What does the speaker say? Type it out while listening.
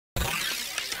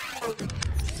Hello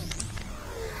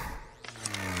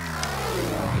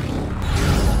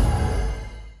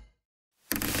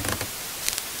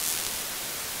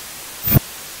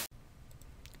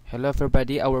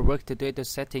everybody, our work today is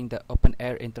setting the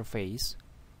OpenAir interface.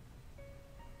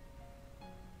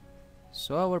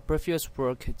 So our previous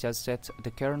work just set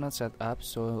the kernel setup,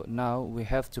 so now we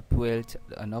have to build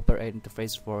an OpenAir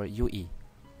interface for UE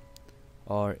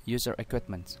or user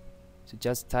equipment. So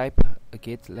just type a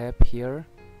GitLab here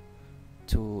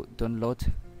to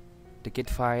download the Git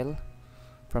file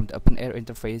from the OpenAir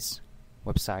interface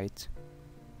website.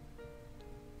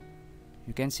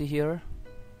 You can see here.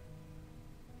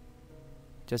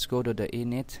 Just go to the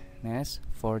init-ness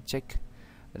for check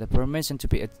the permission to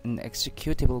be an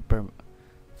executable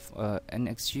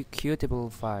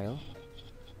file.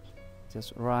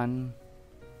 Just run.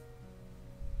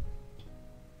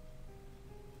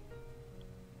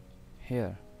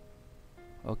 Here.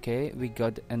 Okay, we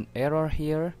got an error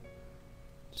here.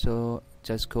 So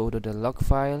just go to the log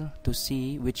file to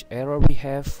see which error we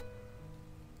have.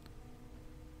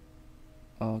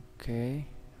 Okay,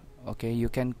 you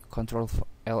can control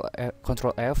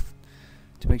F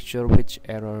to make sure which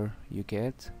error you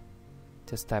get.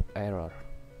 Just type error.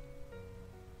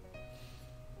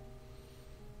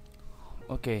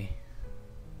 Okay,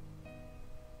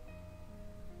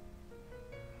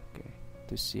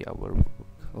 to see our work.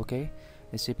 Okay,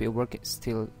 the CPU work is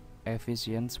still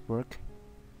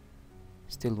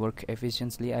work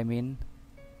efficiently, I mean.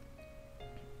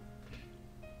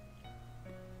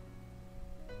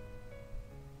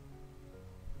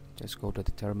 Just go to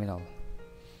the terminal.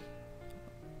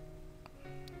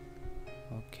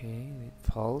 Okay,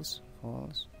 false.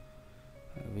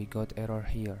 We got error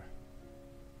here.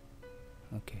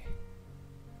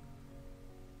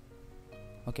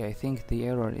 Okay, I think the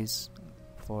error is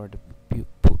for the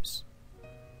boost,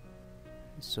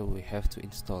 so we have to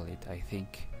install it, I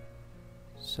think.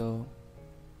 So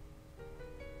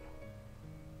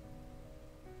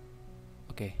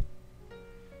okay,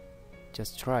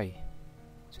 just try.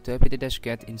 So the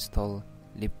apt-get install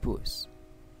libboost.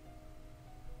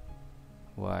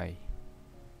 Why?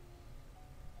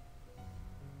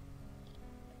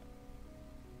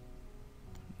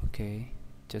 Okay,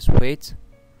 just wait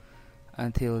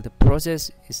until the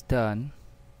process is done.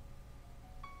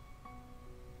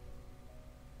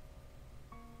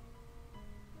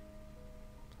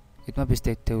 It might be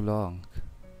take too long.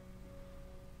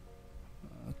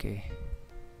 Okay,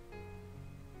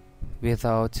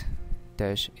 without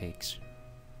 -X.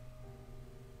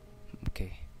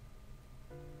 Okay,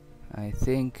 I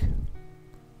think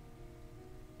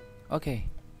okay,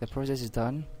 the process is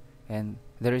done and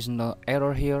there is no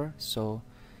error here, so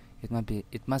it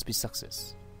must be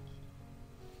success.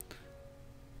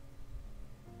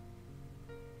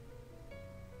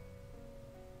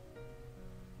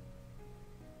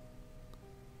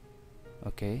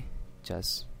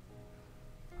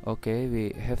 Okay,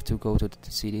 we have to go to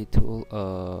the cd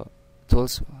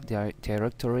tools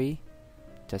directory.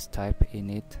 Just type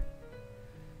init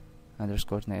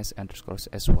 _nes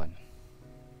 _s1.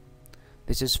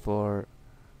 This is for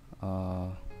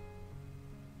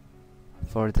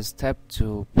the step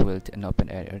to build an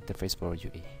OpenAir interface for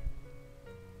UE.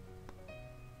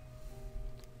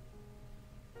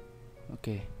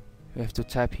 Okay, we have to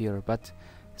type here, but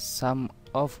some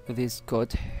of this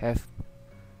code have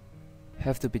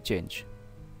to be changed,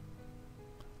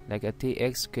 like a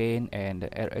TX gain and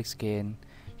RX gain.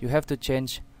 You have to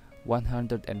change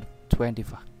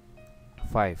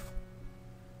 125.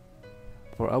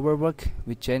 For our work,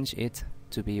 we change it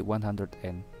to be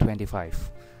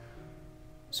 125.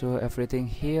 So everything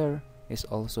here is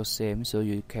also same, so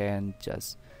you can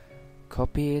just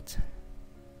copy it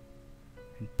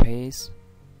and paste.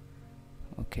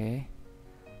 Okay,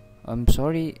 I'm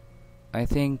sorry, I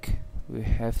think we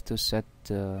have to set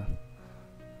the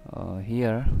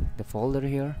here the folder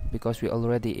here, because we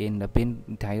already in the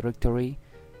bin directory,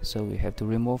 so we have to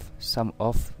remove some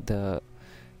of the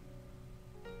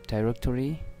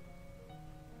directory.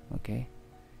 Okay,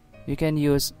 you can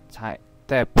use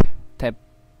tab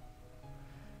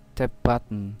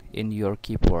button in your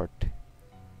keyboard,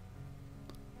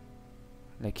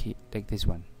 like this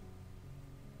one.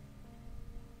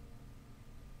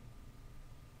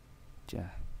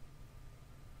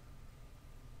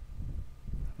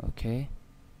 Okay,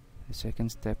 the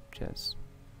second step, just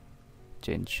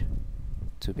change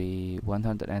to be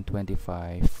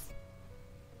 125.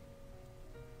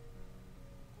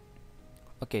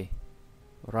 Okay,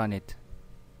 run it.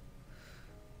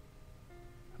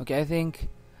 Okay, I think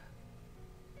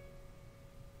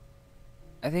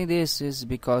this is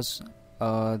because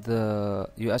the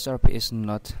USRP is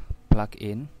not plugged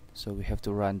in, so we have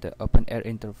to run the open air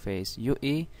interface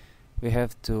UE. We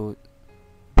have to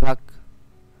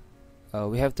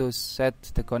set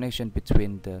the connection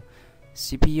between the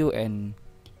CPU and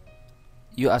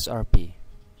USRP.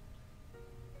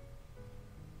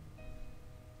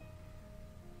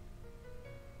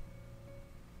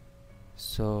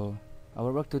 So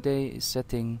our work today is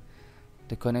setting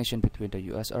the connection between the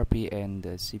USRP and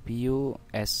the CPU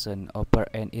as an open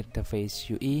air interface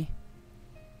UE.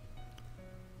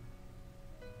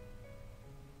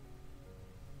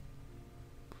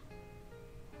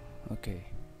 Okay,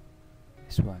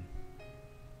 this one.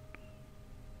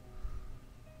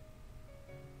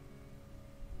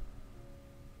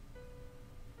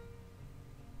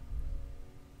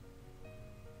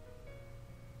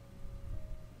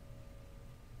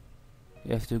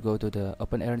 You have to go to the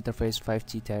open air interface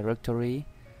 5G directory,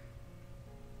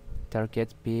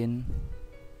 target pin,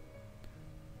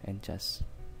 and just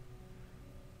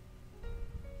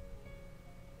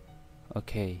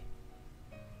okay.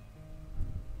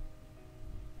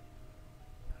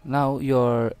 Now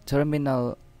your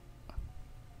terminal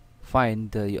find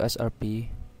the USRP,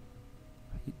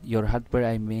 your hardware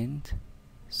I mean,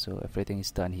 so everything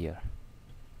is done here.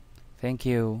 Thank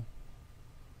you.